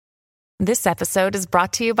This episode is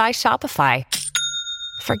brought to you by Shopify.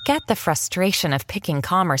 Forget the frustration of picking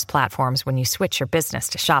commerce platforms when you switch your business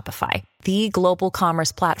to Shopify, the global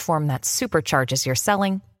commerce platform that supercharges your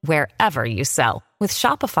selling wherever you sell. With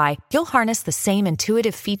Shopify, you'll harness the same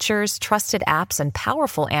intuitive features, trusted apps, and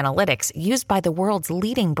powerful analytics used by the world's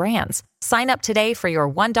leading brands. Sign up today for your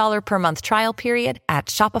 $1 per month trial period at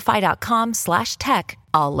shopify.com/tech,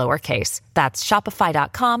 all lowercase. That's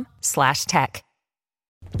shopify.com/tech.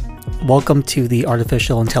 Welcome to the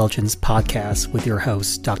Artificial Intelligence Podcast with your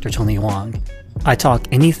host, Dr. Tony Wong. I talk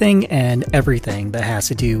anything and everything that has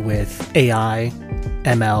to do with AI,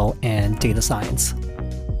 ML, and data science.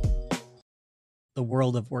 The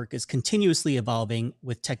world of work is continuously evolving,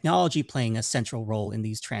 with technology playing a central role in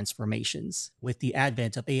these transformations. With the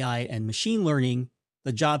advent of AI and machine learning,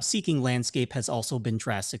 the job-seeking landscape has also been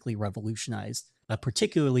drastically revolutionized. A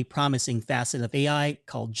particularly promising facet of AI,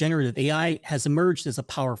 called generative AI, has emerged as a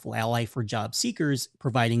powerful ally for job seekers,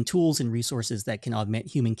 providing tools and resources that can augment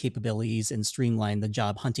human capabilities and streamline the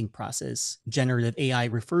job hunting process. Generative AI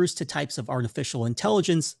refers to types of artificial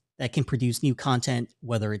intelligence that can produce new content,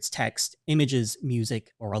 whether it's text, images,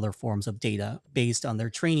 music, or other forms of data. Based on their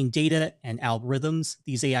training data and algorithms,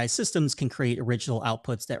 these AI systems can create original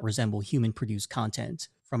outputs that resemble human-produced content.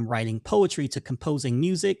 From writing poetry to composing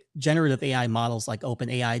music, generative AI models like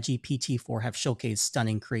OpenAI GPT-4 have showcased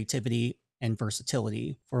stunning creativity and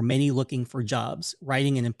versatility. For many looking for jobs,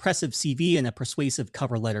 writing an impressive CV and a persuasive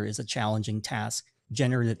cover letter is a challenging task.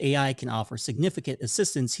 Generative AI can offer significant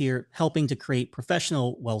assistance here, helping to create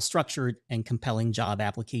professional, well-structured, and compelling job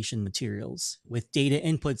application materials. With data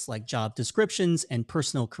inputs like job descriptions and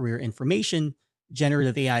personal career information,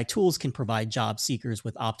 generative AI tools can provide job seekers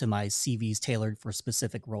with optimized CVs tailored for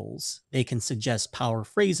specific roles. They can suggest power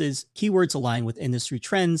phrases, keywords aligned with industry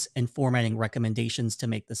trends, and formatting recommendations to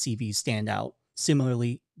make the CV stand out.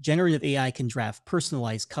 Similarly, generative AI can draft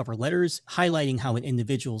personalized cover letters, highlighting how an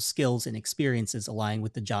individual's skills and experiences align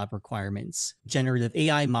with the job requirements. Generative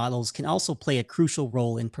AI models can also play a crucial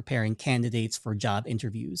role in preparing candidates for job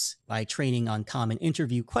interviews. By training on common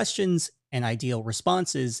interview questions and ideal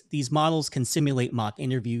responses, these models can simulate mock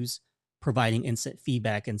interviews, providing instant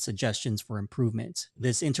feedback and suggestions for improvement.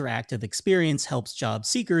 This interactive experience helps job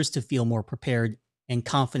seekers to feel more prepared and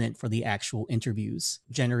confident for the actual interviews.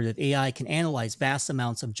 Generative AI can analyze vast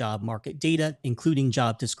amounts of job market data, including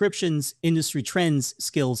job descriptions, industry trends,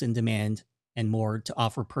 skills in demand, and more, to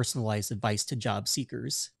offer personalized advice to job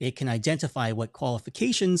seekers. It can identify what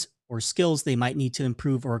qualifications or skills they might need to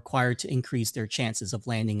improve or acquire to increase their chances of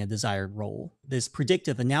landing a desired role. This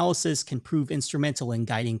predictive analysis can prove instrumental in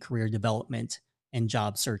guiding career development and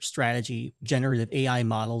job search strategy. Generative AI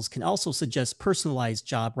models can also suggest personalized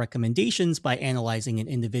job recommendations by analyzing an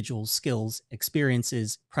individual's skills,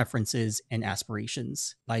 experiences, preferences, and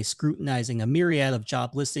aspirations. By scrutinizing a myriad of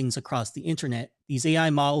job listings across the internet, these AI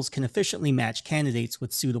models can efficiently match candidates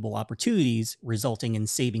with suitable opportunities, resulting in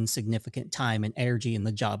saving significant time and energy in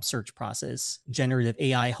the job search process. Generative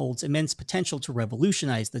AI holds immense potential to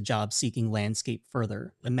revolutionize the job-seeking landscape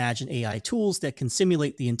further. Imagine AI tools that can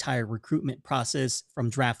simulate the entire recruitment process, from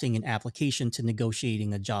drafting an application to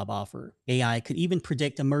negotiating a job offer. AI could even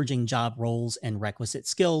predict emerging job roles and requisite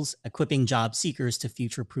skills, equipping job seekers to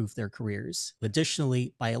future-proof their careers.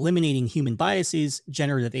 Additionally, by eliminating human biases,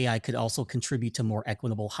 generative AI could also contribute to more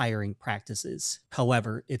equitable hiring practices.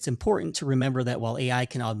 However, it's important to remember that while AI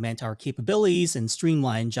can augment our capabilities and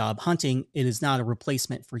streamline job hunting, it is not a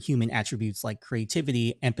replacement for human attributes like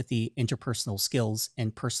creativity, empathy, interpersonal skills,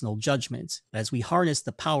 and personal judgment. As we harness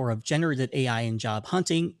the power of generative AI in job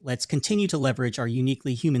hunting, let's continue to leverage our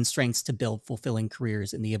uniquely human strengths to build fulfilling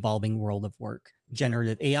careers in the evolving world of work.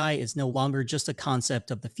 Generative AI is no longer just a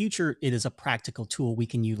concept of the future, it is a practical tool we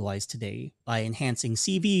can utilize today. By enhancing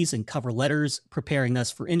CVs and cover letters, preparing us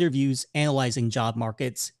for interviews, analyzing job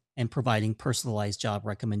markets, and providing personalized job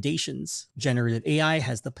recommendations, generative AI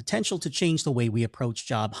has the potential to change the way we approach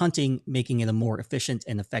job hunting, making it a more efficient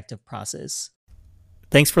and effective process.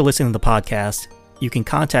 Thanks for listening to the podcast. You can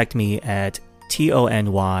contact me at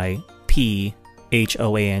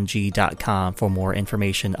tonyphoang.com for more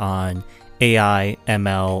information on AI,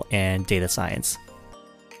 ML, and data science.